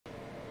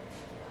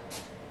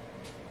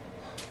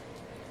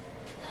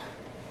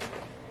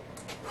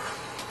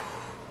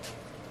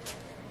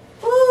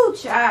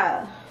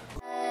Child.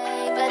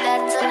 But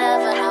that's a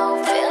never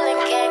know. Feeling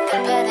can't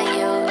compare to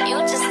you. You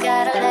just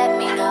gotta let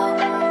me know.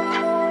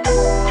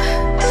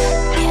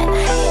 Can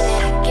I hit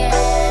it again?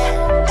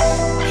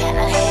 Can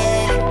I hit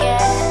it again?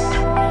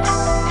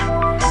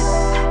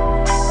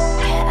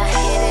 Can I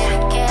hit it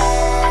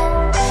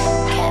again?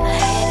 Can I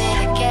hit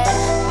it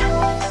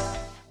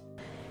again?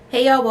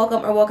 Hey y'all,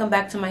 welcome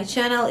back to my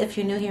channel. If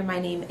you're new here, my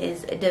name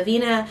is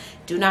Davina.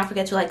 Do not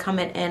forget to like,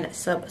 comment, and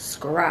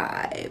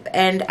subscribe.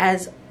 And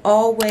as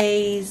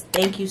always,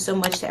 thank you so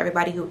much to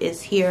everybody who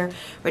is here,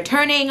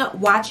 returning,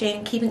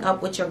 watching, keeping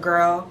up with your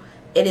girl.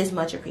 It is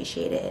much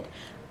appreciated.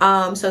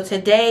 So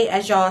today,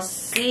 as y'all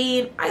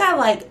see, I got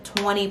like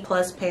 20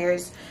 plus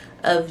pairs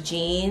of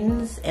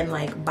jeans and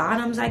like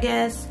bottoms, I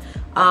guess,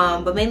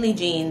 but mainly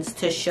jeans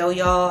to show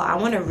y'all. I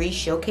want to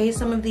re-showcase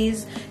some of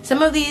these.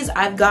 Some of these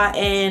I've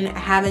gotten,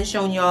 haven't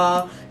shown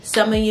y'all.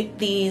 Some of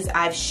these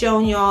I've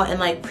shown y'all in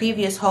like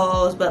previous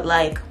hauls, but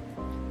like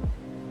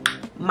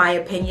my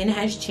opinion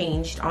has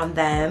changed on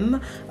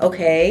them.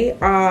 Okay,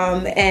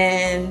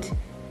 and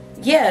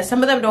yeah,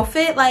 some of them don't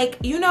fit. Like,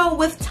 you know,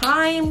 with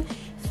time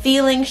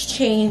feelings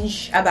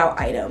change about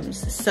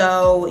items.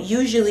 So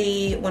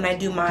usually when I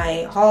do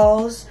my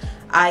hauls,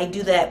 I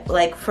do that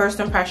like first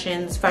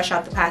impressions, fresh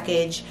out the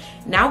package.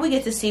 Now we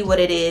get to see what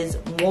it is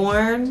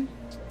worn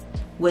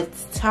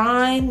with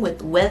time,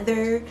 with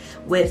weather,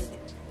 with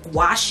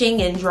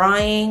washing and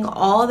drying,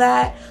 all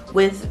that,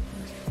 with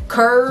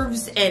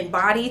curves and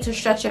body to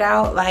stretch it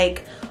out,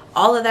 like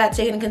all of that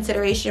taken into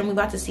consideration. We're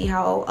about to see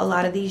how a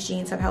lot of these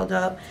jeans have held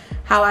up,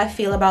 how I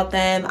feel about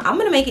them. I'm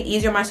gonna make it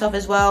easier myself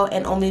as well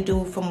and only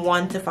do from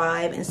 1 to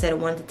 5 instead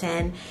of 1 to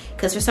 10,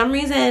 because for some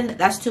reason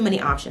that's too many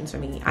options for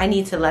me. I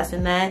need to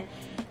lessen that.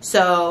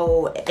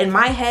 So in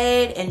my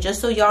head, and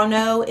just so y'all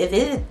know, if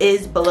it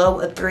is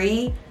below a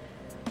 3,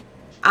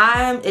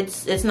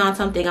 it's not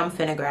something I'm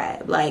finna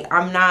grab. Like,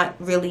 I'm not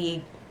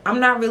really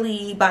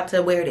about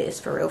to wear this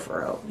for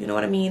real, you know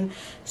what I mean?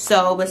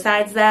 So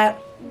besides that,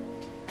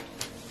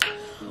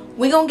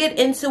 we're gonna get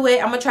into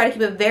it. I'm gonna try to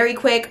keep it very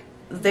quick,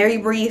 very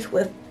brief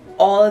with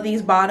all of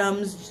these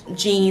bottoms,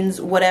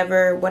 jeans,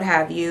 whatever, what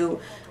have you,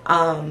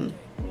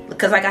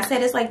 because like I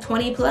said, it's like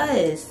 20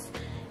 plus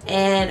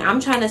and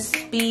I'm trying to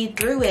speed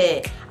through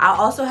it.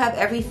 I'll also have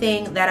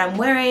everything that I'm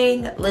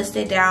wearing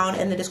listed down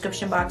in the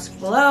description box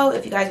below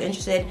if you guys are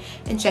interested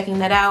in checking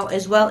that out,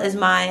 as well as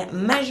my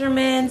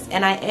measurements.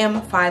 And I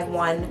am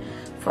 5'1"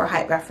 for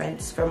height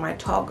reference for my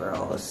tall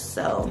girls,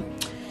 so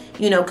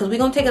you know, because we're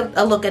gonna take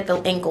a look at the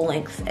ankle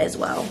length as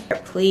well.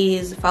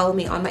 Please follow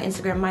me on my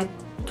Instagram, my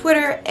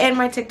Twitter, and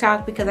my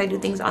TikTok, because I do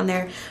things on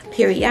there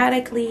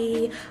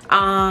periodically.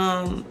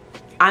 I'm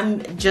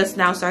just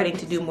now starting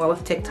to do more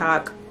with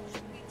TikTok.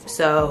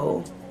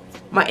 So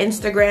my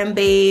Instagram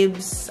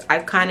babes,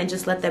 I've kind of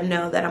just let them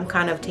know that I'm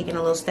kind of taking a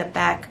little step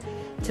back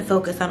to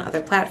focus on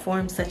other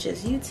platforms such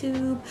as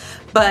YouTube.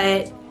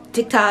 But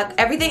TikTok,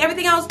 everything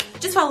else,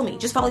 just follow me,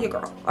 just follow your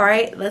girl. All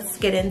right, let's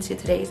get into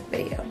today's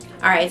video.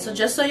 All right, so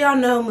just so y'all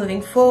know,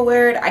 moving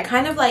forward, I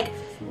kind of like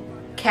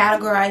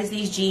categorize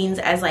these jeans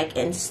as like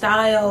in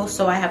style.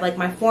 So I have like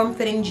my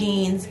form-fitting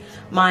jeans,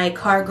 my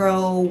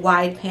cargo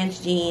wide pants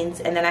jeans,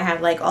 and then I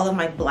have like all of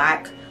my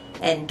black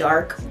and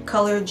dark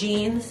colored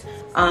jeans.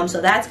 So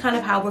that's kind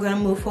of how we're gonna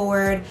move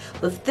forward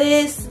with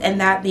this.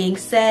 And that being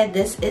said,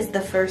 this is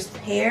the first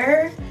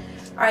pair.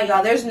 All right,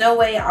 y'all, there's no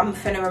way I'm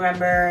finna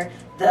remember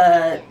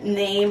the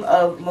name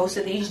of most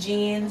of these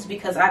jeans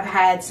because I've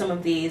had some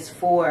of these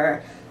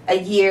for a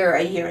year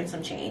and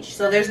some change.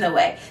 So there's no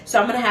way. So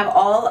I'm gonna have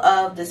all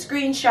of the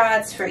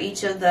screenshots for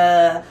each of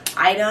the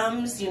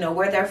items, you know,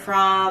 where they're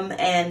from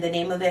and the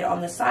name of it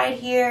on the side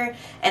here.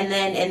 And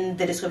then in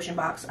the description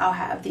box, I'll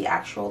have the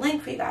actual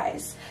link for you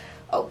guys.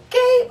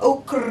 Okay,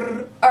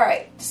 okay. All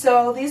right,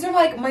 so these are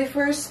like my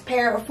first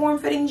pair of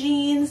form-fitting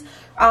jeans.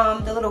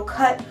 The little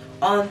cut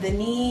on the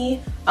knee.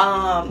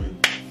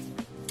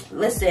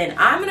 Listen,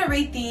 I'm gonna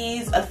rate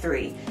these a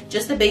 3,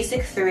 just a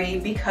basic 3,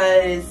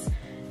 because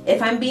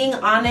if I'm being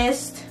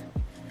honest,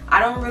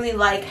 I don't really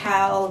like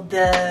how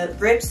the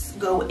rips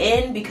go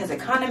in, because it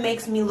kind of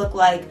makes me look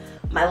like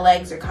my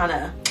legs are kind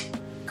of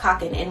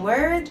cocking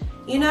inward,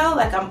 you know,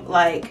 like I'm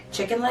like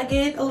chicken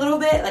legged a little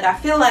bit. Like I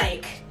feel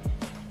like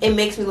it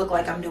makes me look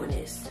like I'm doing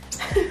this.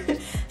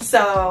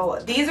 So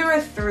these are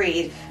a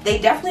 3. They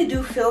definitely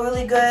do feel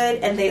really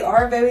good, and they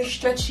are very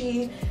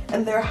stretchy,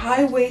 and they're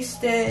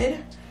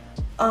high-waisted.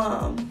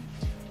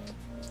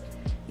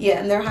 Yeah,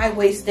 and they're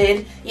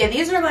high-waisted. Yeah,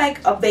 these are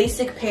like a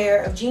basic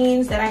pair of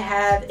jeans that I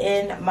have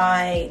in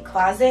my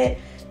closet.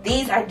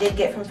 These I did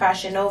get from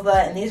Fashion Nova,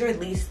 and these are at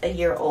least a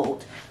year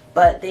old,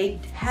 but they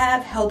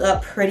have held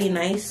up pretty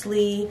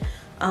nicely.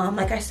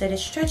 Like I said,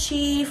 it's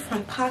stretchy,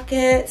 front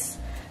pockets,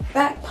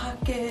 back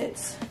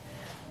pockets.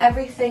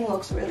 Everything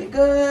looks really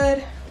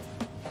good.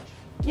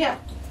 Yeah,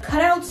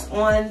 cutouts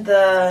on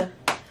the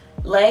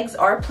legs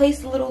are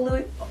placed a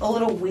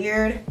little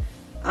weird.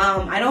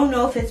 I don't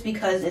know if it's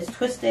because it's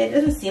twisted. It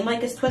doesn't seem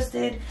like it's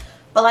twisted,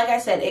 but like I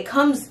said, it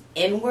comes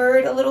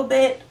inward a little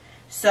bit.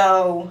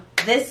 So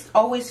this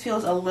always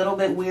feels a little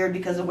bit weird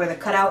because of where the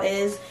cutout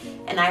is,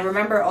 and I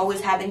remember always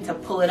having to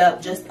pull it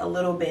up just a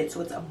little bit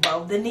so it's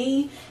above the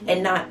knee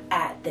and not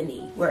at the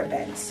knee where it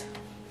bends.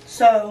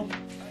 So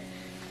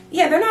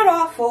yeah, they're not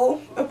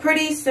awful. A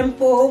pretty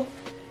simple,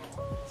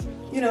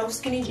 you know,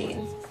 skinny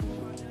jean.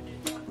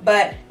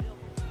 But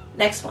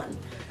next one.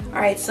 All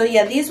right, so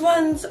yeah, these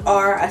ones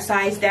are a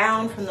size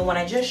down from the one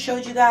I just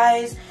showed you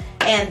guys,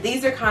 and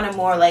these are kind of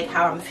more like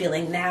how I'm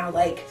feeling now.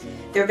 Like,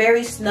 they're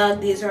very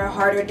snug. These are a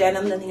harder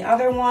denim than the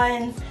other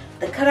ones.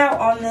 The cutout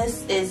on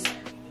this is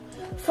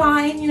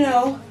fine, you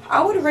know.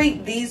 I would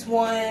rate these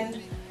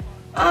one,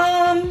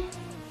 I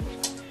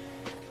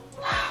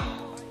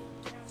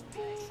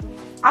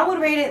would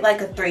rate it like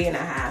a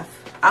 3.5.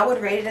 I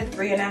would rate it a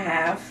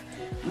 3.5,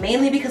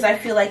 mainly because I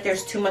feel like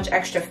there's too much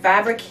extra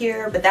fabric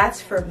here, but that's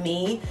for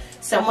me.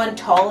 Someone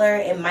taller,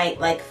 it might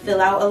like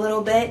fill out a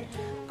little bit.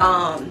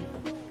 I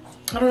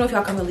don't know if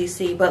y'all can really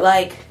see, but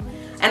like,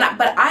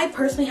 but I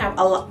personally have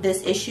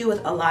this issue with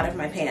a lot of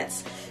my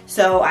pants.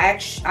 So I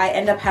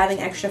end up having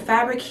extra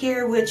fabric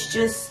here, which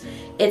just,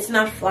 it's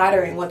not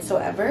flattering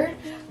whatsoever.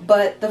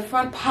 But the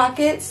front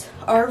pockets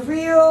are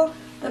real,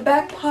 the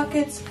back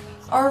pockets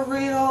are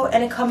real,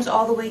 and it comes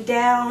all the way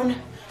down.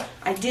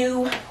 I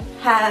do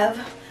have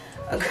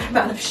a good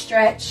amount of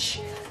stretch,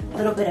 a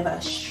little bit of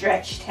a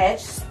stretch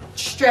test.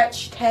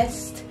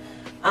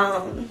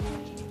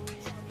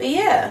 But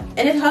yeah,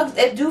 and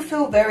it do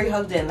feel very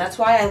hugged in. That's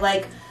why I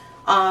like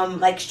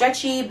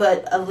stretchy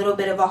but a little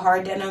bit of a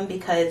hard denim,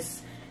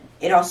 because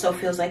it also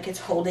feels like it's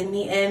holding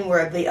me in,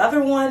 where the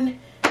other one,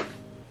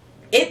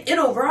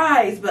 it'll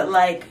rise, but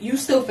like you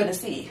still finna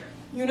see,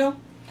 you know.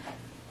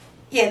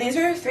 Yeah, these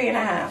are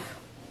 3.5,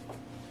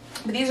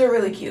 but these are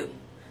really cute.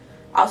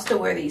 I'll still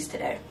wear these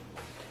today.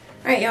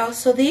 All right, y'all,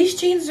 so these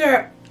jeans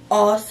are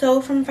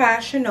also from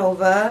Fashion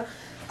Nova,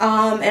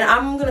 and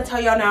I'm gonna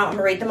tell y'all now, I'm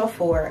gonna rate them a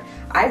 4.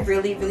 I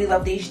really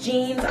love these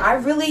jeans. I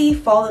really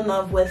fall in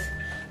love with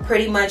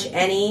pretty much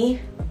any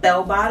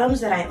bell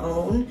bottoms that I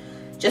own,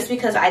 just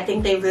because I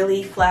think they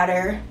really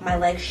flatter my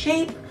leg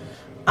shape.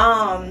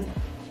 But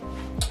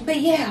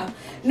yeah,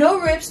 no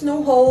rips,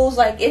 no holes.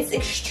 Like, it's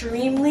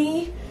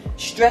extremely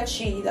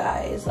stretchy,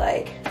 guys.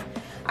 Like,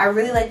 I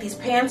really like these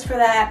pants for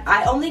that.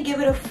 I only give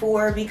it a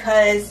 4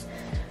 because,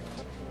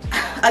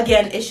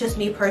 again, it's just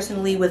me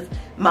personally with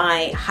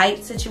my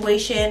height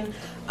situation.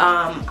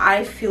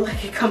 I feel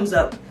like it comes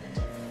up,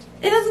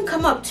 it doesn't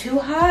come up too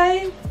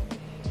high.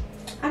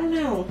 I don't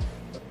know.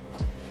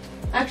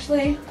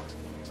 Actually,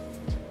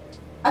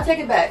 I take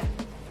it back.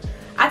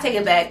 I take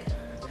it back.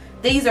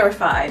 These are a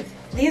 5.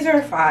 These are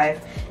a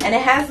 5. And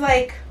it has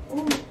like,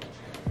 ooh,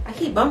 I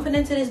keep bumping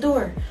into this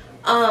door.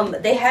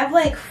 They have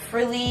like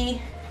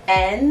frilly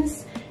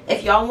ends.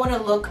 If y'all want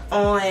to look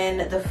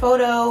on the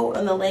photo,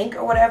 on the link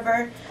or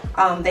whatever,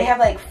 they have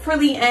like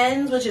frilly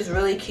ends, which is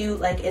really cute.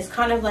 Like, it's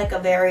kind of like a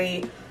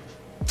very,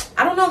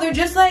 I don't know, they're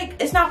just like,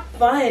 it's not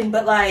fun,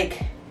 but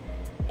like,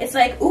 it's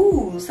like,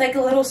 ooh, it's like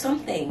a little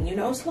something, you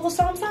know, it's a little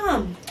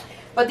something.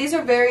 But these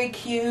are very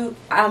cute.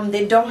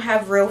 They don't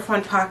have real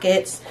front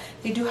pockets.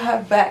 They do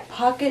have back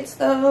pockets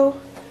though,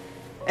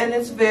 and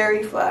it's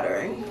very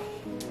flattering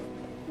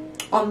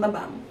on the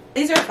bum.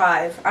 These are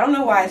 5. I don't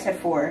know why I said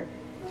 4.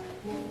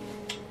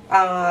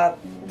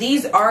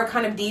 These are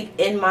kind of deep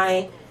in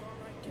my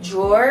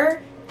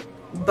drawer,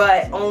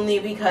 but only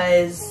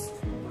because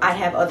I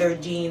have other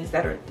jeans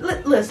that are,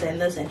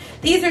 listen,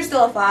 these are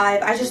still a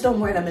 5. I just don't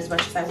wear them as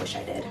much as I wish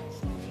I did.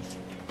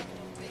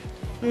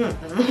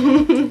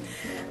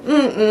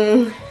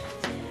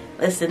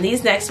 Listen,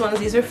 these next ones,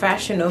 these are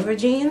Fashion Nova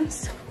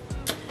jeans,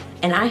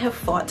 and I have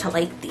fought to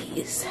like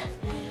these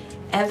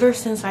ever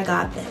since I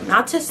got them.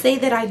 Not to say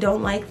that I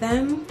don't like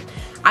them.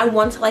 I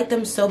want to like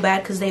them so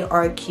bad because they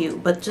are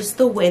cute, but just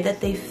the way that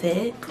they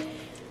fit,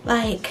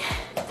 like,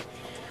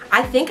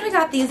 I think I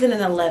got these in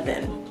an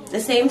 11,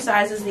 the same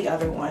size as the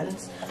other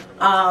ones.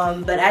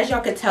 But as y'all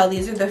could tell,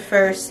 these are the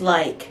first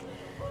like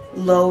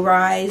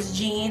low-rise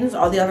jeans.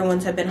 All the other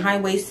ones have been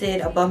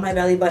high-waisted above my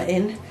belly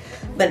button,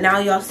 but now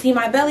y'all see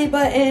my belly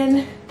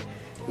button,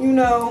 you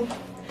know.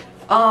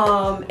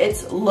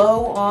 It's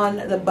low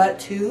on the butt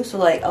too, so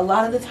like a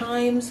lot of the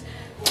times,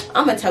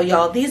 I'm gonna tell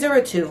y'all, these are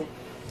a 2.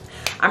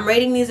 I'm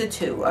rating these a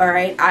 2, all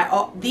right?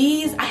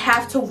 These I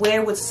have to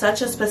wear with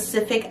such a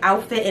specific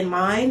outfit in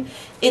mind.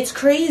 It's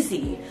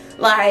crazy.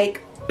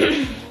 Like,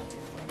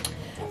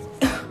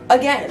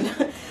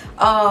 again,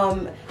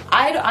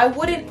 I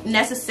wouldn't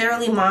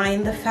necessarily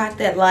mind the fact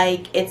that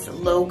like it's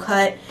low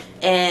cut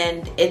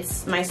and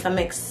it's my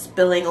stomach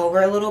spilling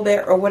over a little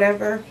bit or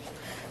whatever.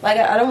 Like,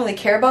 I don't really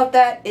care about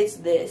that. It's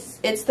this.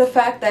 It's the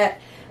fact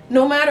that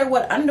no matter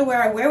what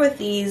underwear I wear with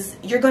these,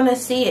 you're gonna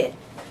see it.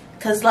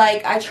 Cause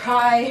like, I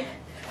try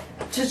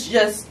to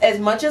just as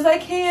much as I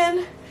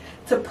can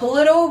to pull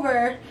it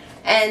over,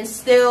 and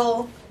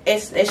still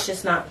it's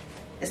just not,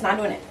 it's not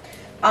doing it.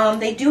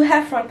 They do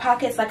have front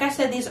pockets. Like I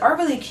said, these are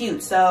really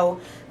cute. So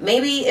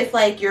maybe if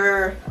like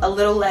you're a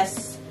little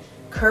less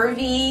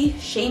curvy,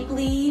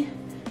 shapely,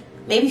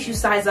 maybe if you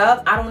size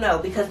up, I don't know,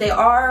 because they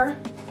are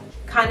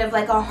kind of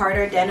like a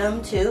harder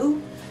denim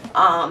too.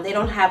 They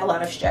don't have a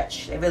lot of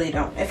stretch. They really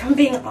don't, if I'm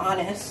being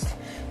honest.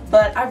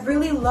 But I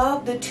really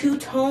love the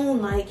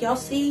two-tone. Like, y'all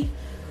see?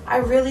 I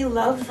really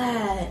love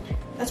that.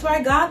 That's why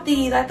I got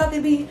these. I thought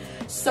they'd be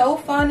so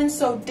fun and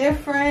so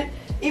different.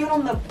 Even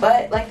on the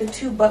butt, like the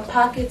two butt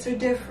pockets are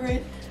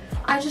different.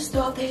 I just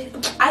thought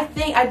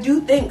I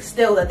do think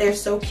still that they're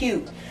so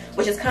cute.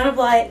 Which is kind of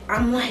like,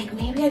 I'm like,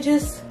 maybe I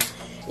just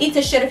need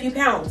to shed a few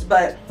pounds.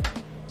 But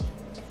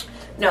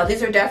no,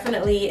 these are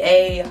definitely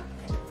a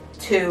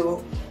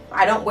 2.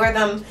 I don't wear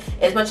them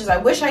as much as I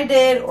wish I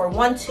did or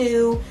want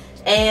to.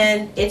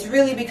 And it's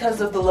really because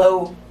of the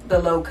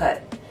low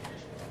cut.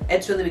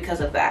 It's really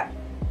because of that.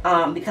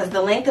 Because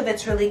the length of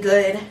it's really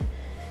good.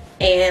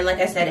 And like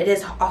I said, it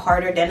is a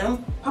harder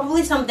denim.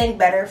 Probably something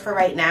better for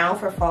right now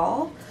for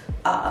fall.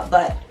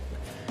 But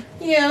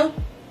yeah,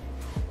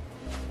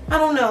 I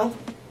don't know.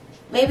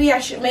 Maybe I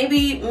should,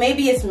 maybe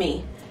it's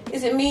me.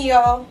 Is it me,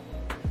 y'all?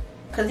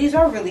 Because these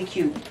are really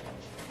cute.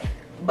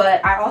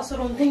 But I also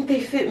don't think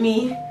they fit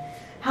me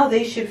how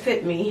they should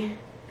fit me.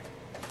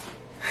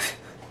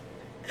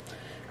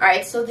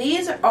 Alright, so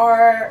these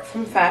are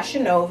from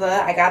Fashion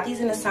Nova. I got these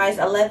in a size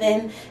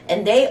 11,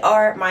 and they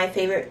are my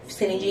favorite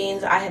skinny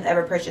jeans I have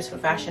ever purchased from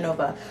Fashion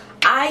Nova.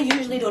 I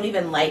usually don't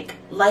even like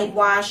light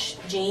wash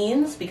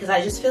jeans because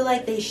I just feel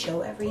like they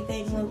show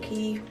everything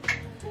low-key.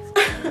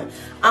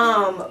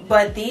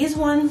 But these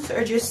ones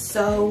are just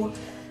so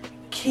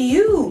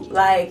cute.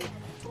 Like,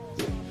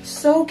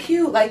 so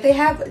cute. Like, they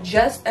have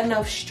just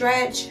enough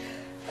stretch.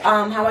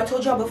 How I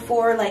told y'all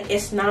before, like,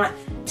 it's not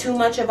too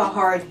much of a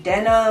hard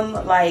denim.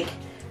 Like,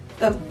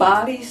 the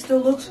body still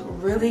looks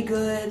really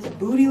good. The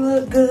booty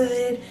look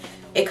good.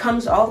 It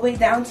comes all the way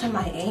down to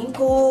my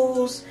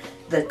ankles.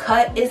 The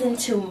cut isn't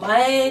too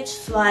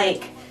much.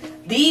 Like,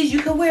 these you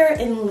can wear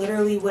in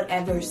literally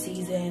whatever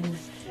season.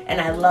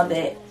 And I love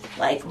it.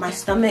 Like, my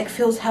stomach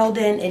feels held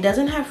in. It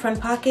doesn't have front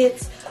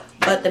pockets,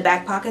 but the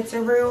back pockets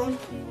are real.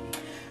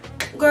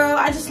 Girl,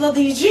 I just love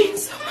these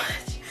jeans so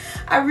much.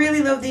 I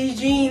really love these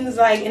jeans.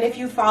 Like, and if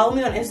you follow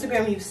me on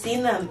Instagram, you've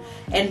seen them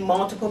in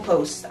multiple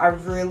posts. I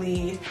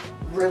really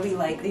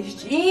like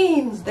these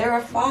jeans. They're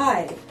a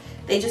 5.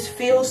 They just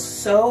feel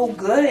so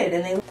good.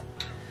 And they,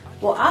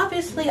 well,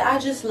 obviously I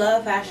just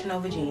love Fashion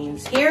Nova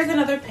jeans. Here's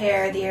another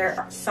pair. They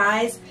are a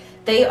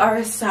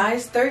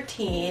size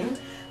 13.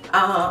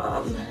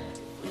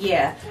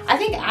 Yeah, I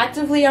think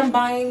actively I'm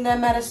buying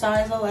them at a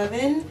size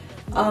 11.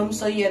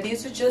 So yeah,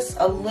 these are just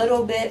a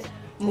little bit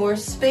more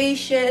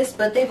spacious,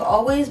 but they've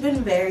always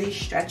been very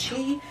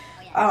stretchy.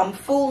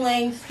 Full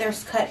length.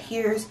 There's cut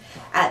here's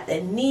at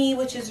the knee,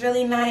 which is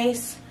really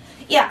nice.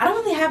 Yeah, I don't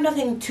really have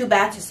nothing too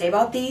bad to say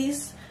about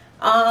these.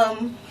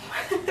 I'm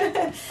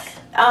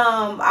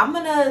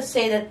gonna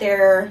say that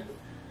they're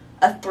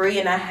a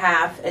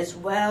 3.5 as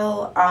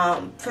well.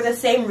 For the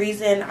same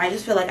reason, I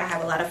just feel like I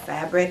have a lot of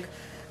fabric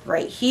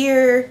right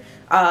here.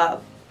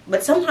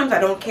 But sometimes I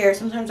don't care,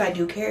 sometimes I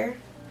do care.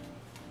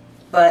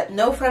 But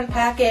no front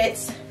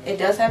pockets. It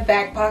does have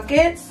back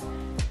pockets.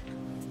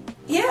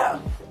 Yeah,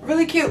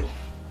 really cute.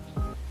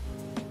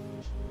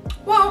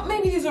 Well,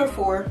 maybe these are a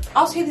 4.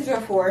 I'll say these are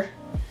a 4.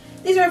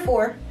 These are a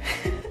 4.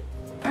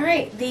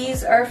 Alright,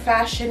 these are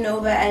Fashion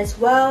Nova as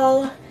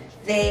well.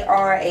 They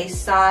are a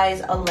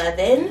size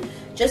 11.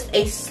 Just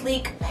a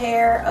sleek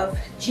pair of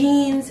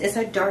jeans. It's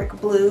a dark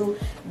blue.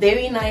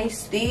 Very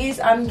nice. These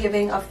I'm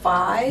giving a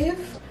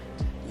 5.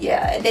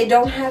 Yeah, they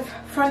don't have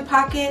front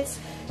pockets.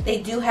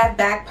 They do have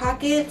back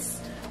pockets.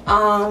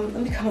 Let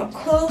me come up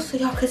close so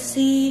y'all could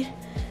see.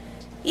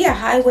 Yeah,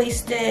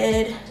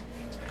 high-waisted.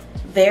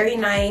 Very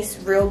nice.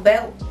 Real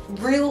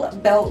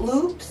belt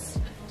loops.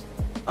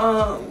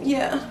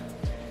 Yeah,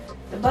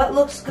 the butt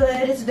looks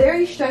good. It's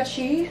very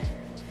stretchy.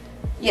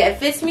 Yeah, it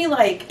fits me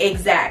like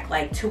exact,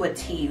 like to a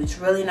T. It's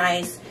really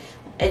nice.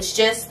 It's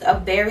just a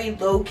very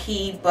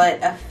low-key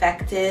but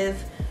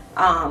effective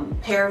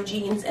pair of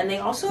jeans, and they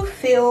also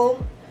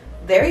feel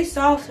very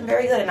soft and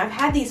very good. And I've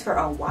had these for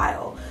a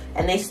while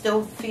and they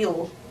still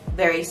feel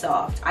very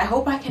soft. I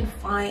hope I can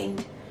find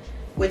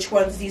which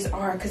ones these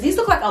are, because these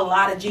look like a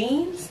lot of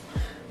jeans,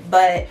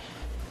 but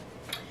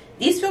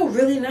these feel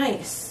really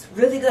nice,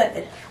 really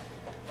good,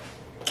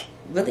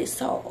 really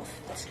soft.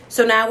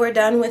 So now we're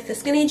done with the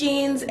skinny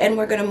jeans and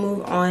we're gonna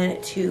move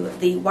on to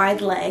the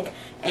wide leg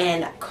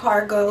and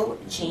cargo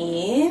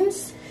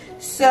jeans.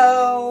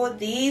 So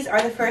these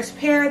are the first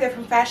pair. They're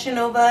from Fashion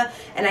Nova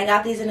and I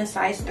got these in a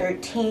size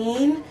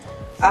 13.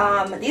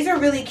 These are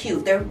really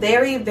cute. They're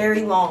very,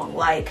 very long.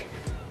 Like,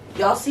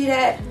 y'all see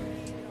that?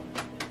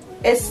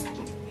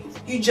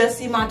 You just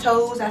see my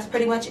toes. That's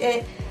pretty much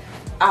it.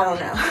 I don't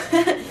know.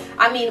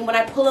 I mean, when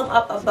I pull them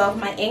up above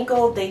my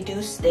ankle, they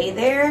do stay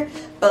there.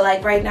 But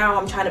like right now,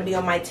 I'm trying to be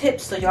on my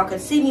tips so y'all can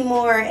see me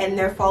more, and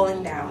they're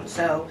falling down.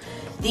 So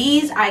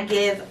these I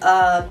give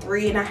a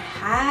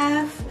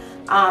 3.5.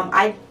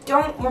 I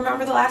don't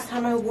remember the last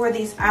time I wore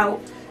these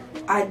out.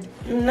 I'm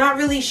not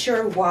really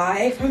sure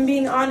why, if I'm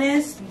being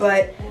honest,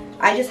 but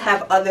I just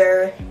have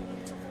other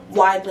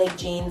wide leg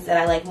jeans that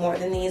I like more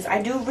than these.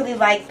 I do really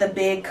like the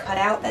big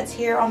cutout that's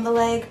here on the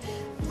leg.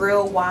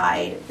 Real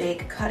wide,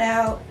 big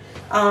cutout.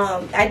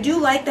 I do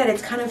like that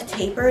it's kind of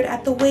tapered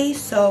at the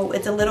waist, so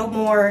it's a little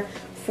more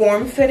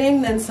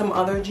form-fitting than some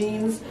other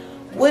jeans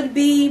would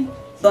be.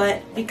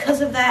 But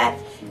because of that,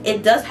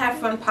 it does have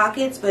front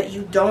pockets, but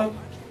you don't,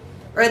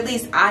 or at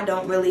least I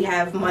don't really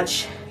have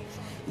much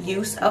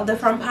use of the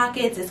front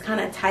pockets. It's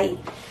kind of tight,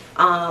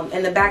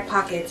 and the back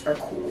pockets are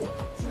cool.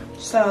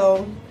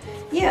 So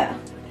yeah,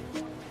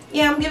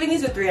 I'm giving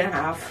these a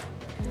 3.5.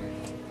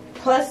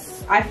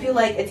 Plus, I feel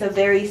like it's a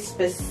very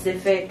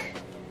specific,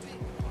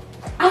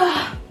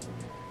 I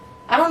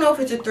don't know if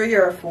it's a 3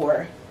 or a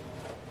 4,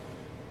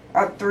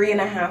 a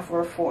 3.5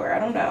 or a 4, I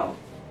don't know.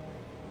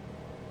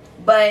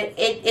 But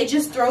it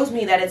just throws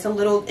me that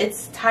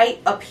it's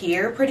tight up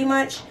here pretty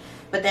much,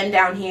 but then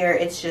down here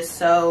it's just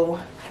so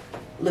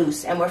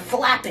loose, and we're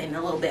flapping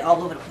a little bit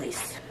all over the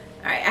place.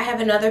 All right, I have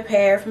another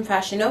pair from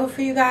Fashion Nova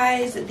for you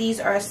guys. These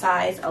are a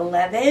size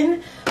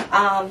 11.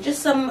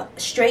 Just some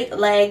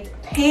straight-legged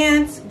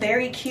pants,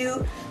 very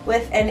cute,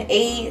 with an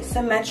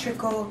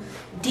asymmetrical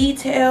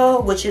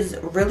detail, which is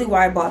really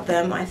why I bought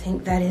them. I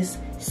think that is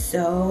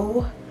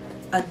so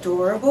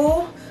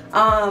adorable.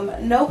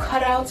 No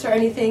cutouts or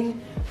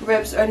anything,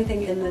 rips or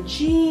anything in the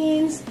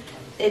jeans.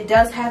 It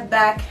does have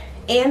back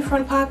and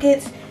front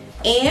pockets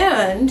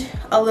and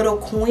a little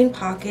coin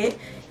pocket.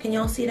 Can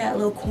y'all see that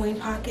little coin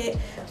pocket?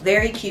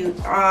 Very cute.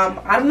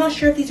 I'm not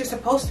sure if these are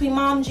supposed to be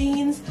mom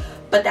jeans,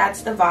 but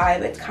that's the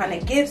vibe it kind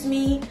of gives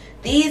me.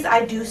 These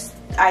I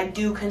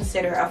do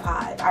consider a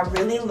 5. I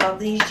really love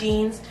these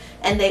jeans,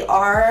 and they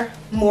are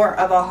more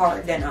of a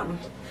hard denim.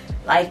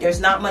 Like, there's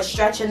not much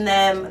stretch in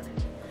them.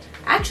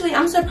 Actually,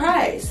 I'm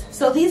surprised.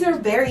 So these are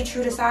very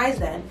true to size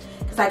then,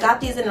 because I got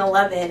these in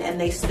 11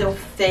 and they still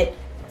fit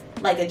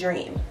like a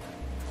dream.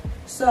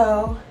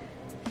 So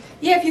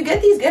yeah, if you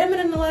get these, get them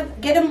in an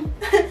 11, get them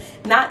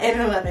not in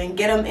 11,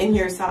 get them in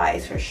your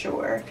size for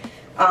sure.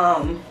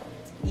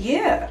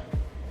 Yeah,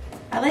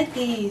 I like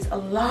these a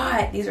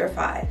lot. These are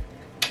 5,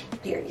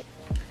 period.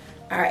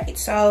 All right,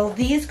 so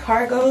these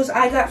cargos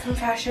I got from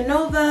Fashion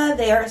Nova.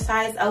 They are a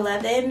size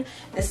 11,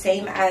 the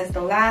same as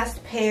the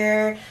last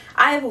pair.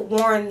 I've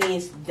worn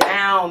these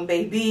down,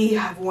 baby.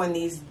 I've worn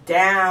these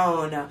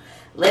down.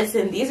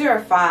 Listen, these are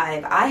a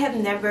 5. I have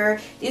never,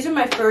 these are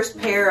my first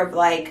pair of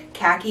like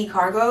khaki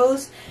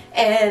cargos,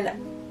 and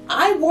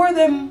I wore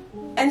them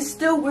and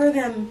still wear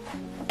them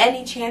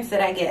any chance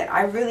that I get.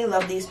 I really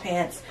love these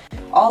pants.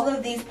 All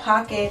of these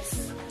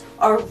pockets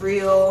are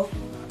real.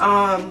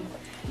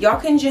 Y'all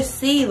can just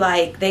see,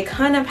 like, they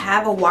kind of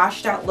have a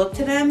washed out look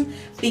to them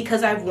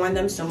because I've worn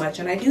them so much,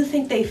 and I do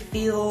think they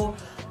feel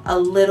a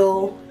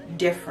little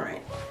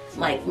different.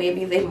 Like,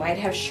 maybe they might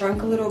have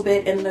shrunk a little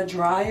bit in the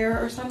dryer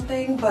or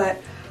something,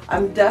 but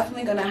I'm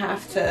definitely gonna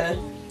have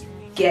to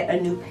get a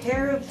new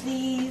pair of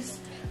these.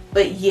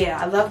 But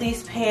yeah, I love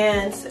these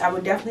pants. I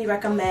would definitely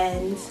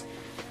recommend.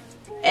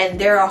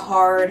 And they're a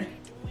hard,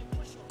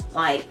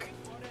 like,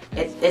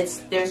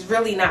 there's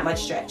really not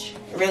much stretch.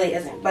 It really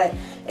isn't, but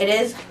it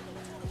is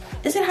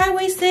it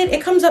high-waisted?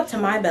 It comes up to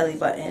my belly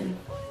button.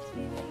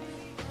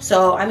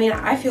 So, I mean,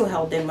 I feel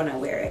held in when I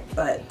wear it,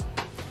 but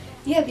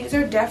yeah, these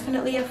are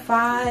definitely a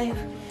 5.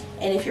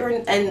 And if you're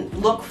and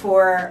look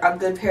for a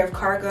good pair of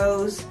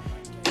cargos,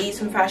 these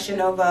from Fashion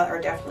Nova are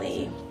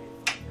definitely,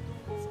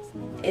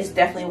 it's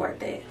definitely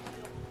worth it.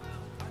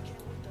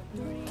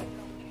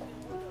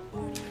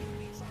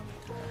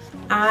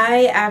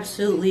 I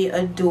absolutely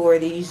adore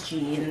these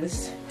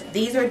jeans.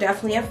 These are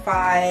definitely a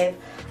 5.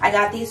 I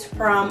got these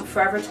from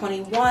Forever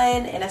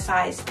 21 in a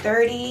size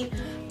 30.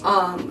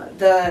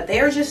 They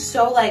are just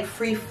so like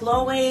free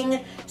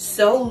flowing,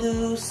 so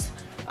loose.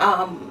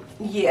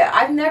 Yeah,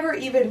 I've never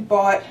even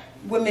bought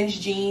women's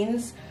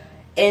jeans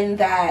in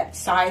that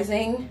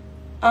sizing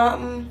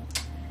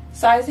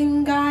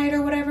guide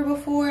or whatever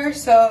before.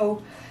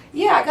 So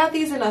yeah, I got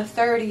these in a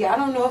 30. I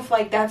don't know if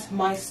like that's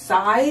my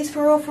size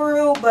for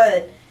real,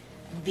 but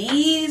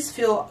these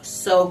feel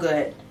so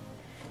good.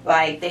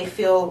 Like, they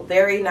feel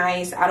very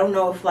nice. I don't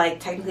know if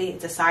like technically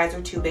it's a size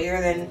or 2 bigger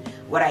than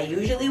what I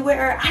usually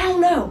wear. I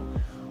don't know.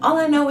 All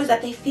I know is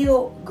that they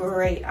feel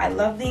great. I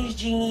love these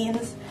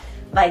jeans.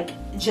 Like,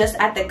 just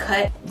at the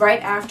cut,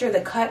 right after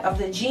the cut of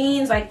the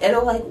jeans, like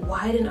it'll like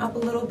widen up a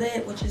little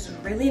bit, which is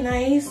really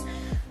nice.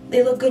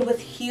 They look good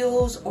with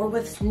heels or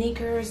with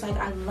sneakers. Like,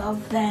 I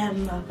love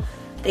them.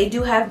 They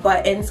do have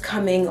buttons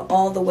coming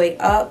all the way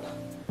up.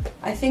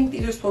 I think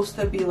these are supposed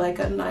to be like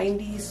a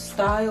 90s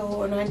style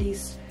or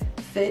 90s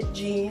fit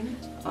jean.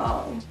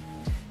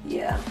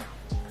 Yeah,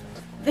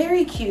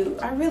 very cute.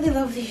 I really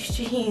love these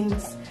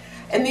jeans,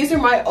 and these are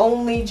my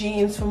only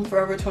jeans from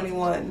Forever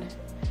 21.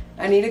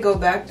 I need to go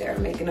back there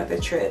and make another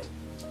trip,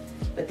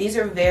 but these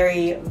are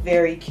very,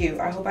 very cute.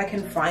 I hope I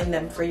can find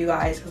them for you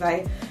guys, because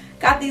I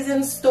got these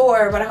in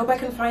store, but I hope I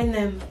can find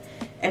them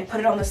and put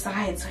it on the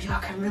side so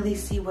y'all can really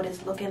see what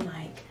it's looking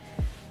like.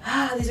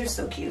 Ah, these are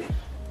so cute.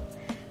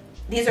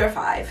 These are a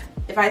 5.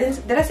 If I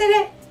did I say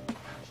that?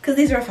 Because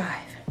these are a 5.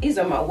 These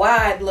are my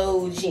wide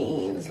load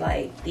jeans.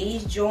 Like,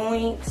 these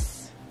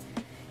joints,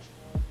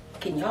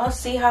 can y'all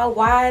see how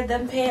wide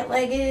them pant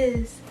leg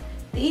is?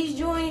 These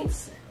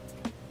joints,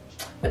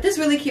 But this is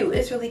really cute.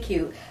 It's really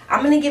cute.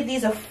 I'm gonna give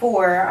these a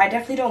 4. I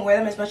definitely don't wear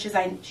them as much as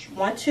I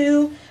want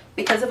to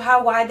because of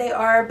how wide they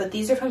are, but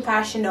these are from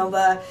Fashion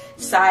Nova,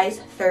 size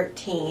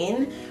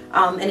 13.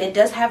 And it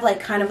does have like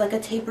kind of like a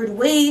tapered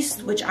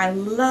waist, which I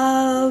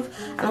love.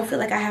 I don't feel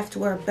like I have to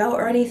wear a belt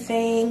or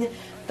anything.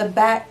 The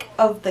back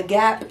of the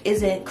gap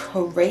isn't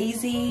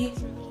crazy.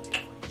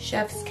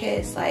 Chef's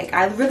kiss. Like,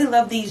 I really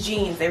love these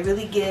jeans. They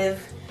really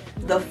give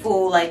the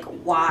full like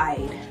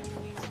wide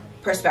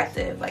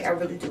perspective. Like, I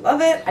really do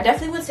love it. I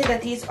definitely would say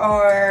that these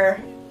are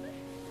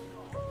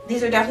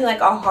definitely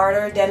like a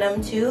harder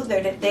denim too.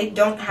 They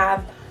don't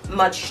have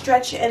much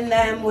stretch in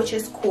them, which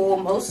is cool.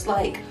 Most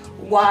like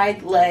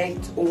wide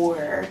legged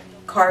or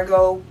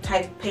cargo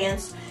type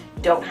pants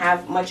don't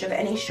have much of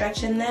any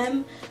stretch in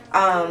them,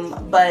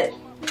 but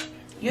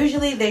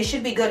usually they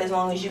should be good as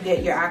long as you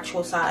get your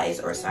actual size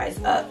or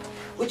size up,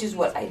 which is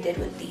what I did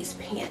with these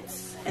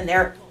pants, and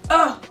they're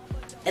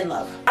in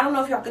love. I don't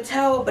know if y'all could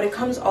tell, but it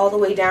comes all the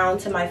way down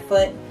to my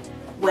foot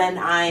when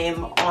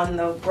I'm on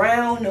the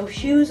ground, no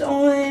shoes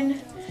on,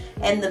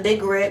 and the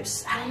big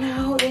rips, I don't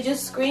know, they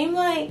just scream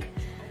like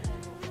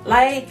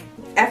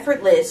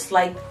effortless.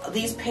 Like,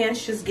 these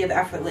pants just give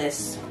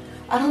effortless.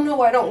 I don't know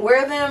why I don't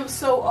wear them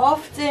so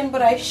often,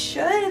 but I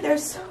should. They're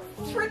so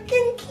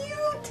freaking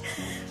cute.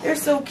 They're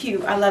so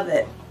cute. I love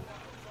it.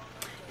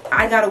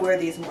 I gotta wear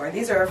these more.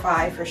 These are a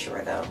 5 for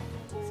sure though.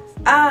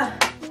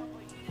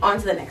 On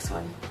to the next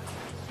one.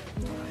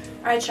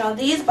 Alright y'all,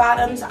 these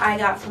bottoms I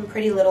got from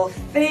Pretty Little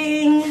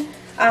Thing.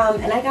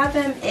 And I got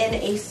them in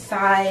a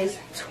size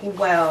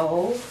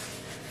 12.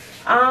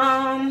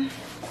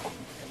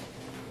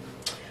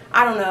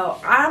 I don't know.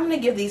 I'm gonna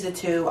give these a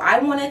 2. I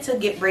wanted to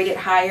get rated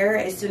higher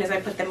as soon as I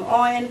put them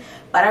on,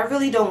 but I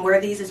really don't wear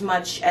these as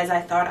much as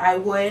I thought I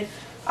would.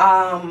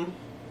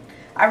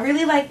 I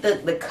really like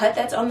the cut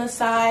that's on the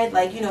side.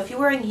 Like, you know, if you're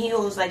wearing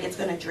heels, like, it's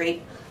gonna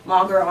drape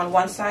longer on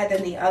one side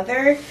than the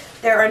other.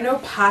 There are no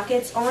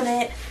pockets on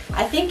it.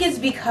 I think it's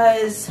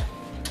because,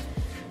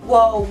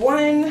 well,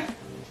 one,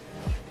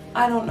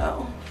 I don't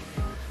know.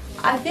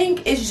 I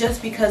think it's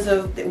just because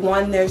of,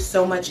 one, there's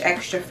so much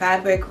extra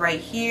fabric right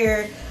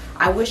here.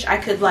 I wish I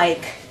could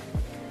like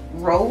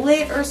roll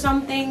it or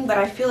something, but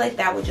I feel like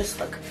that would just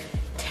look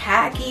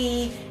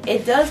tacky.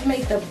 It does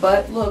make the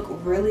butt look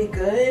really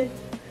good,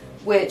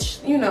 which,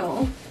 you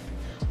know,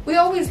 we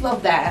always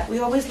love that. We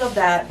always love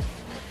that.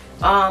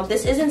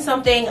 This isn't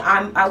something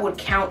I would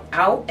count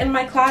out in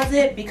my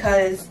closet,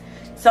 because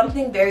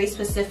something very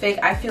specific,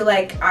 I feel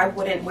like I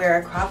wouldn't wear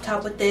a crop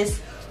top with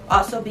this.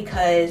 Also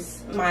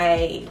because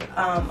my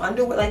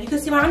underwear, like, you can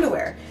see my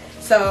underwear,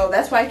 so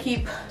that's why I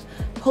keep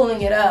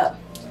pulling it up.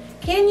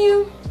 Can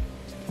you?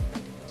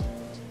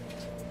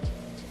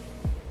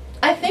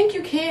 I think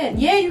you can.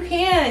 Yeah, you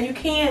can. You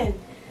can.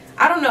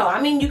 I don't know. I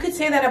mean, you could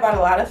say that about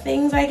a lot of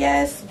things, I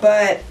guess,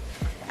 but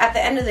at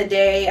the end of the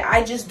day,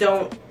 I just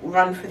don't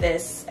run for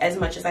this as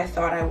much as I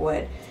thought I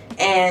would.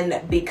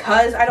 And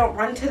because I don't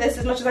run to this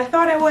as much as I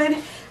thought I would,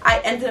 I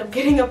ended up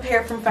getting a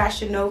pair from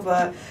Fashion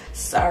Nova.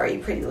 Sorry,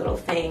 Pretty Little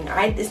Thing.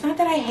 It's not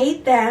that I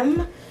hate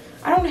them.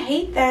 I don't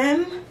hate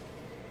them.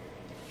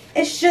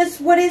 It's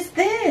just, what is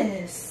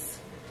this?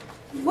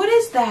 What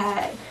is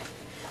that?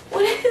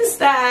 What is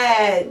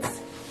that?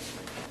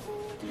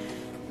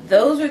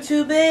 Those are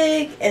too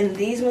big and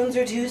these ones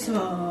are too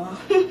small.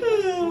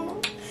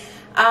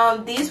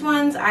 These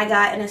ones I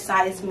got in a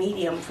size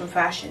medium from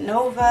Fashion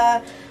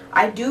Nova.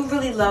 I do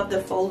really love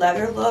the faux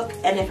leather look,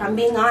 and if I'm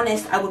being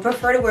honest, I would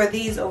prefer to wear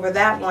these over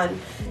that one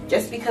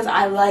just because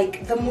I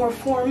like the more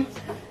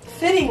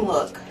form-fitting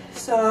look.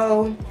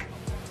 So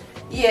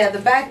yeah, the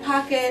back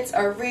pockets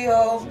are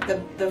real,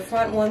 the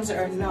front ones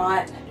are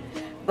not.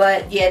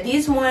 But yeah,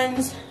 these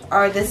ones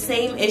are the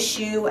same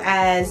issue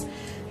as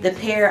the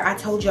pair I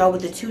told y'all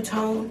with the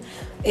two-tone.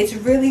 It's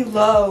really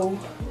low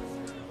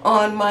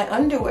on my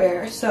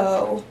underwear,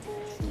 so,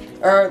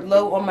 or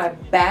low on my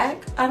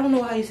back. I don't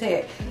know how you say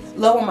it.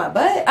 Low on my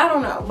butt? I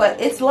don't know,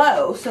 but it's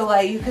low. So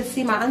like, you can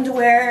see my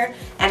underwear,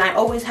 and I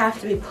always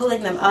have to be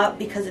pulling them up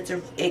because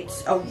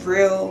it's a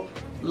real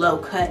low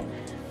cut.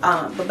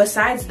 But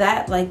besides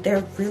that, like,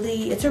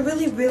 it's a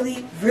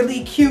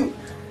really cute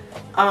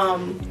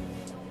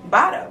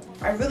bottom.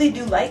 I really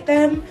do like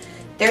them.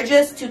 They're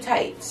just too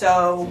tight,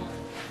 so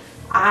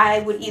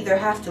I would either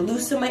have to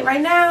lose some weight right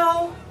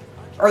now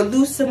or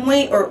lose some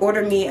weight or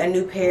order me a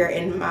new pair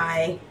in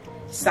my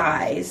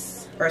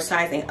size or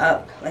sizing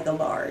up, like a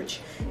large,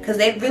 because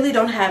they really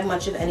don't have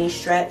much of any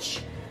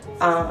stretch.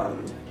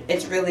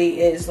 It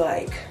really is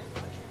like,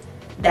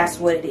 that's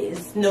what it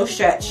is, no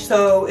stretch.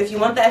 So if you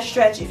want that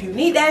stretch, if you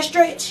need that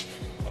stretch,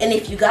 and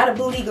if you got a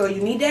booty girl,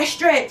 you need that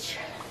stretch,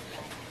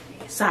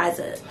 size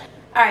up.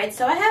 Alright,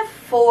 so I have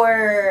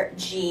 4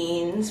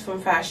 jeans from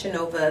Fashion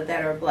Nova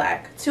that are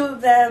black. 2 of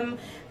them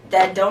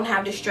that don't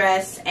have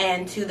distress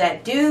and 2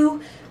 that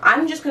do.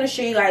 I'm just going to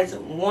show you guys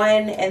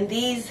one, and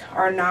these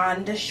are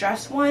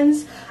non-distress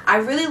ones. I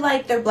really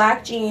like their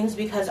black jeans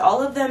because all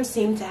of them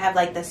seem to have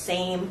like the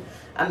same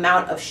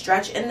amount of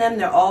stretch in them.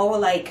 They're all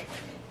like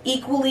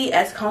equally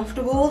as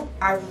comfortable.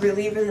 I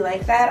really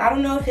like that. I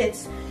don't know if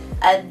it's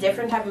a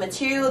different type of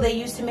material they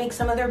use to make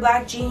some of their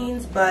black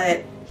jeans,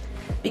 but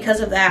because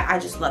of that, I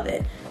just love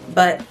it.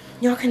 But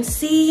y'all can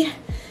see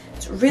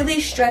it's really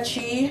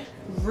stretchy,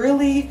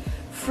 really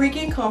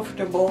freaking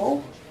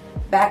comfortable.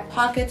 Back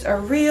pockets are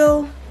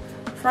real,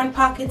 front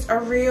pockets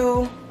are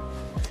real.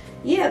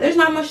 Yeah, there's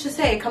not much to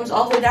say. It comes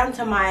all the way down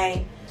to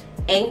my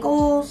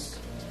ankles.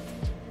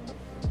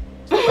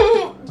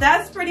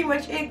 That's pretty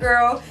much it,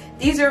 girl.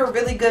 These are a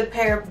really good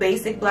pair of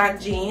basic black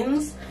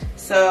jeans.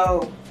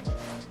 So,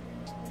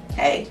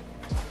 hey,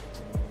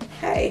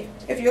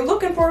 if you're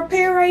looking for a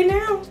pair right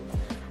now,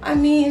 I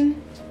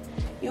mean,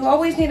 you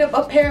always need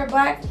a pair of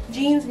black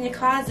jeans in your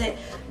closet.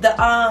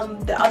 The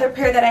other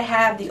pair that I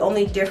have, the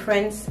only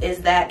difference is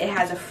that it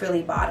has a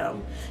frilly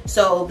bottom.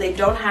 So they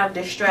don't have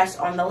distress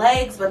on the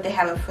legs, but they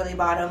have a frilly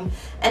bottom.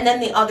 And then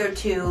the other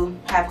two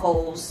have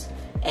holes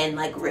and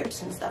like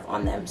rips and stuff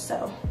on them.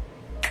 So,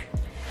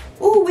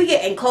 ooh, we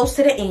getting close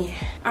to the end.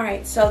 All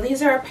right, so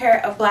these are a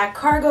pair of black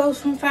cargos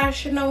from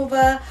Fashion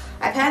Nova.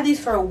 I've had these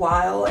for a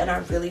while and I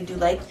really do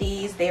like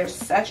these. They're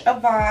such a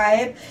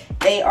vibe.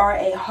 They are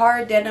a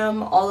hard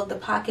denim. All of the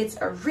pockets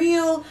are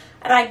real.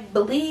 And I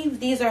believe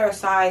these are a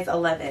size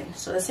 11.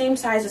 So the same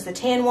size as the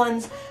tan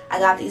ones. I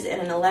got these in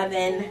an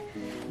 11.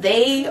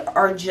 They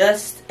are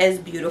just as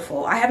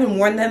beautiful. I haven't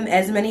worn them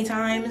as many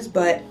times,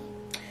 but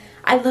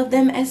I love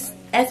them as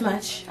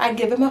much. I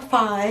give them a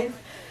 5.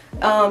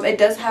 It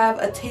does have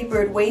a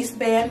tapered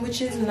waistband,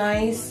 which is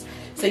nice.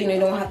 So, you know, you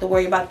don't have to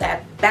worry about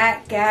that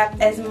back gap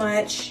as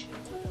much.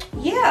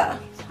 Yeah,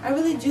 I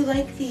really do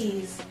like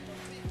these.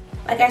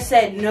 Like I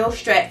said, no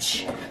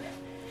stretch.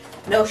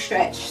 No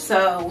stretch.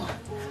 So,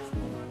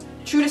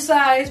 true to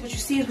size, what you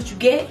see is what you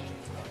get.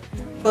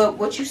 But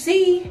what you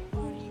see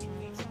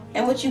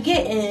and what you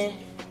get in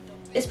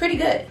is pretty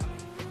good.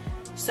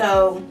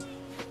 So,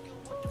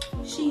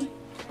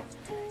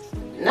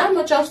 not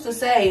much else to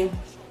say.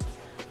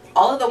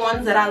 All of the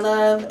ones that I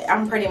love,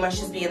 I'm pretty much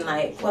just being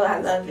like, well, I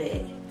love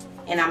it.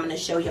 And I'm going to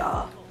show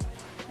y'all.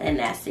 And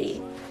that's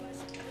it.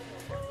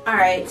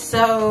 Alright,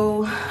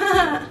 so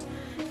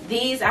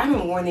these, I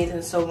haven't worn these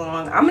in so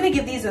long. I'm going to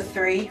give these a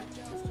 3.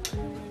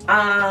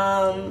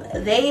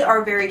 They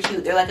are very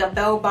cute. They're like a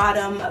bell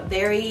bottom,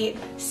 very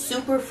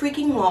super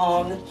freaking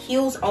long,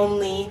 heels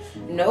only,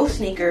 no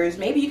sneakers.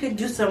 Maybe you could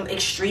do some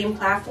extreme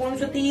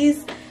platforms with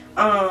these.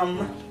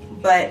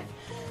 But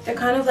they're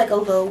kind of like a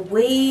low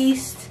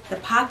waist. The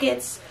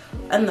pockets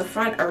on the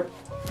front are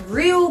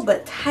real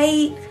but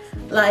tight.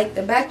 Like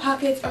the back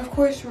pockets are of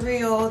course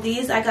real.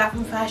 These I got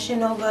from Fashion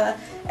Nova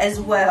as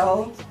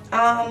well.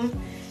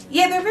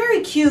 Yeah, they're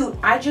very cute.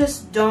 I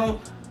just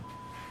don't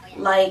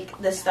like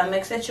the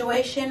stomach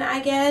situation, I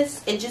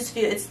guess. It just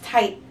feels, it's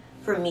tight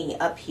for me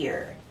up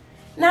here.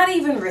 Not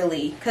even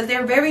really, because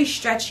they're very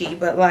stretchy,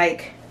 but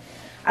like,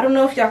 I don't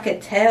know if y'all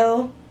could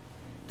tell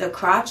the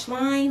crotch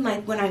line,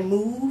 like when I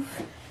move,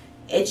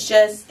 it's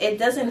just, it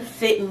doesn't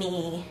fit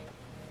me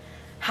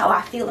how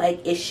I feel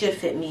like it should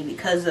fit me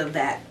because of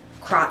that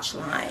crotch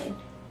line.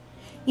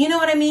 You know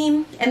what I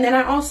mean? And then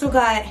I also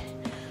got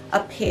a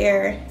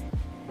pair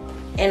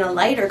in a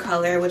lighter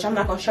color, which I'm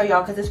not going to show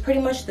y'all because it's pretty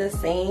much the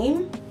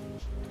same.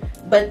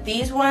 But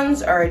these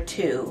ones are a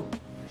 2.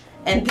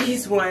 And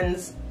these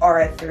ones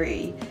are a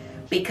 3.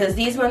 Because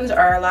these ones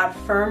are a lot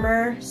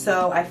firmer,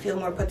 so I feel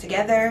more put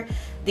together.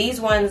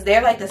 These ones,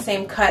 they're like the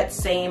same cut,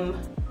 same,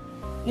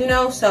 you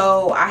know,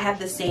 so I have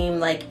the same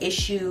like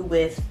issue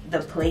with the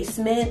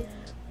placement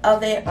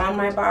of it on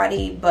my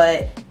body,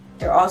 but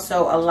they're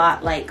also a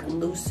lot like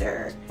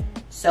looser,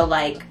 so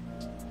like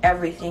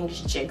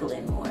everything's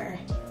jiggling more,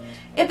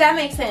 if that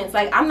makes sense.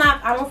 Like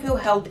I don't feel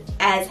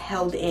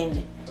held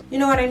in, you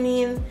know what I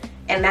mean?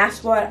 And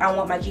that's what I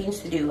want my jeans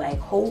to do, like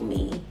hold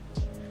me.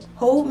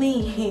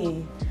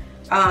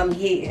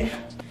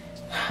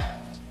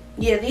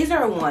 Yeah, these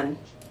are a 1.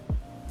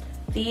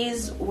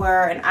 These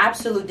were an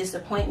absolute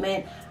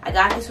disappointment. I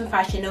got these from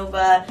Fashion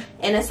Nova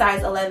in a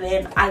size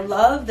 11. I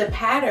love the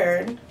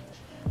pattern,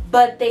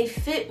 but they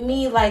fit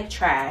me like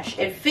trash.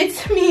 It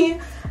fits me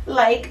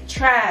like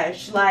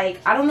trash. Like,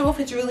 I don't know if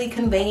it's really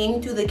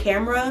conveying to the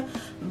camera,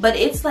 but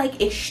it's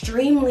like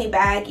extremely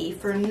baggy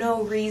for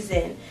no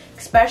reason,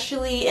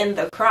 especially in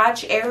the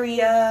crotch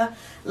area.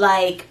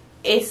 Like,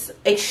 it's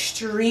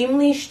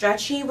extremely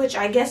stretchy, which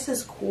I guess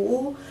is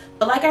cool.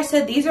 But like I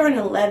said, these are an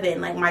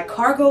 11. Like my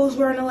cargos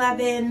were an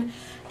 11,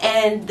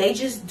 and they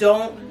just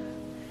don't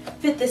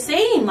fit the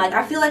same. Like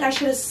I feel like I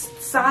should have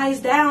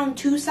sized down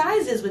 2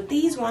 sizes with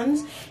these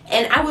ones.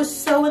 And I was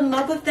so in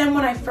love with them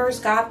when I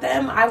first got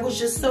them. I was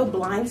just so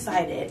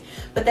blindsided.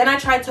 But then I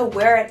tried to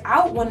wear it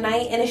out one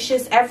night, and it's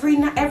just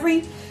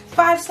every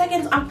 5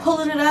 seconds I'm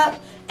pulling it up,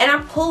 and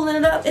I'm pulling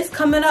it up. It's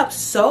coming up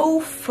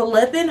so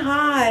flipping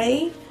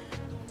high.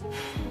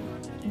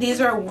 These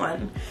are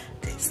 1.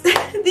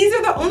 These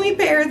are the only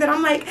pair that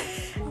I'm like,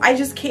 I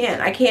just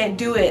can't. I can't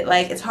do it.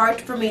 Like, it's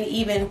hard for me to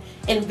even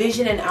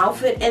envision an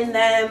outfit in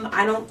them.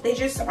 They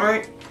just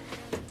aren't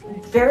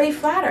very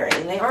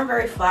flattering. They aren't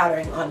very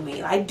flattering on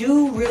me. I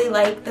do really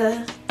like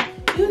the,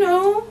 you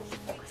know,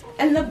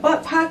 and the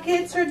butt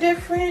pockets are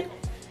different.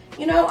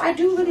 you know, I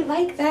do really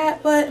like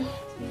that, but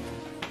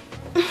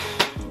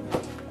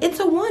it's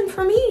a 1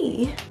 for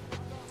me.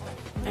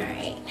 All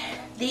right,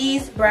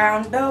 these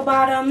brown bell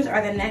bottoms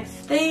are the next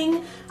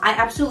thing. I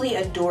absolutely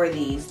adore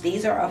these.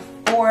 These are a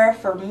 4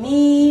 for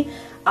me.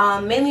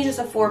 Mainly just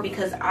a 4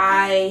 because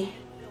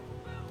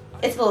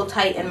it's a little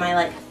tight in my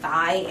like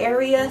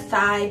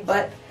thigh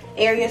butt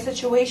area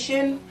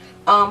situation.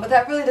 But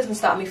that really doesn't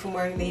stop me from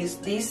wearing these.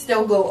 These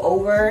still go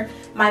over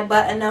my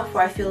butt enough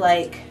where I feel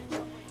like,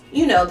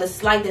 you know, the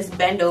slightest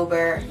bend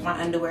over, my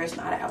underwear is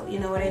not out. You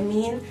know what I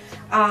mean?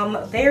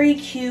 Very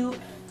cute.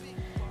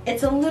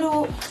 It's a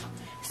little,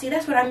 see,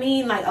 that's what I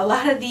mean. Like a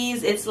lot of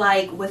these, it's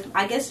like with,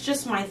 I guess,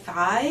 just my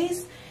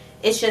thighs.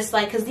 It's just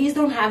like, because these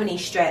don't have any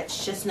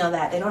stretch. Just know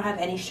that. They don't have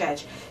any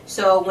stretch.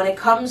 So when it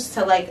comes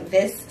to like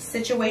this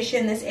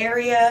situation, this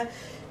area,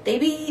 they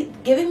be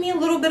giving me a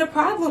little bit of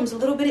problems, a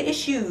little bit of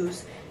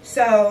issues.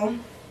 So,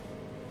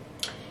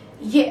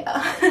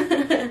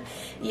 yeah.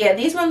 Yeah,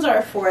 these ones are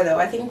a 4 though.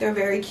 I think they're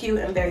very cute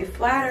and very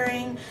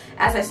flattering.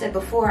 As I said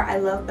before, I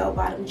love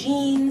bell-bottom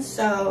jeans.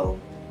 So,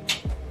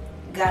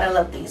 gotta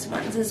love these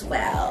ones as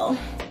well.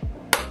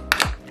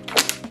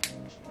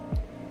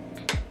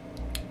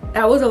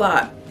 That was a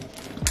lot.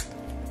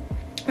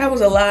 That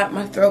was a lot.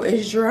 My throat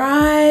is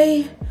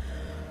dry.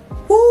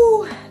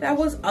 Woo, that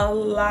was a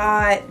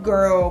lot,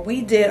 girl.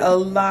 We did a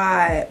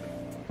lot.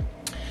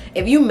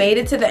 If you made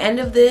it to the end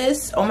of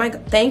this, oh my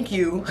god, thank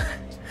you.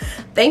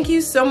 Thank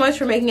you so much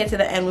for making it to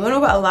the end. We went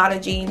over a lot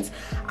of jeans.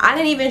 I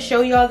didn't even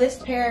show y'all this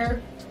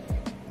pair,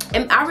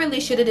 and I really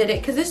should have did it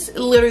because this is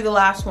literally the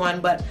last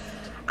one, but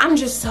I'm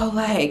just so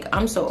like,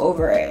 I'm so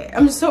over it.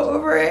 I'm so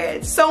over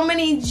it. So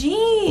many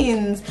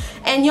jeans.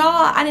 And y'all,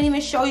 I didn't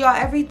even show y'all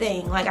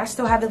everything. Like, I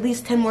still have at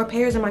least 10 more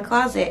pairs in my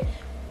closet.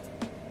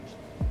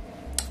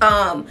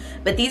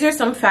 But these are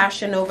some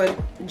Fashion Nova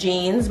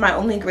jeans, my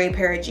only gray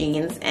pair of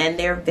jeans, and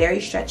they're very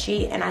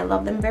stretchy and I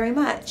love them very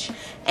much.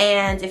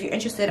 And if you're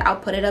interested, I'll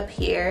put it up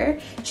here.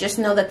 Just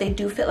know that they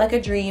do fit like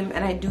a dream,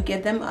 and I do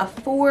give them a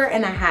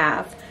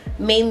 4.5,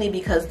 mainly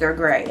because they're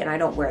gray and I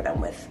don't wear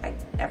them with like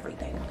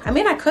everything. I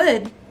mean, I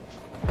could,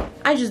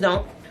 I just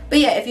don't. But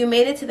yeah, if you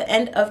made it to the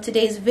end of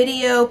today's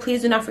video,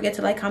 please do not forget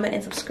to like, comment,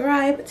 and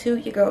subscribe to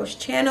your girl's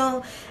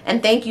channel.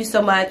 And thank you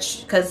so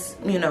much, because,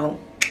 you know,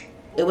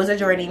 it was a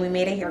journey. We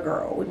made it here,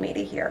 girl. We made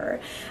it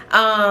here.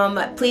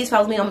 Please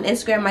follow me on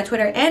Instagram, my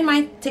Twitter, and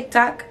my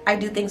TikTok. I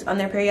do things on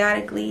there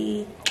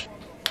periodically.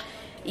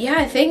 Yeah,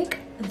 I think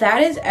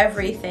that is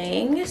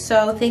everything.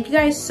 So thank you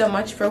guys so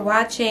much for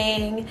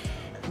watching.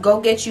 Go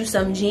get you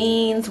some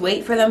jeans.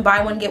 Wait for them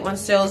buy one get one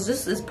sales.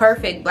 This is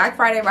perfect. Black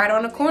Friday right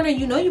on the corner.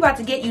 You know you about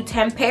to get you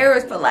 10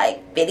 pairs for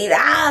like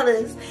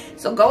 $50.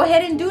 So go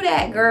ahead and do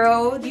that,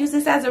 girl. Use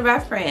this as a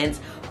reference.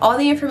 All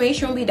the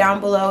information will be down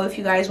below if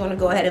you guys want to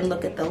go ahead and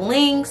look at the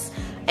links.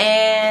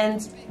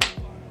 And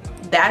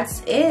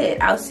that's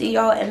it. I'll see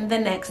y'all in the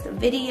next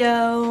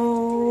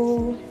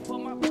video.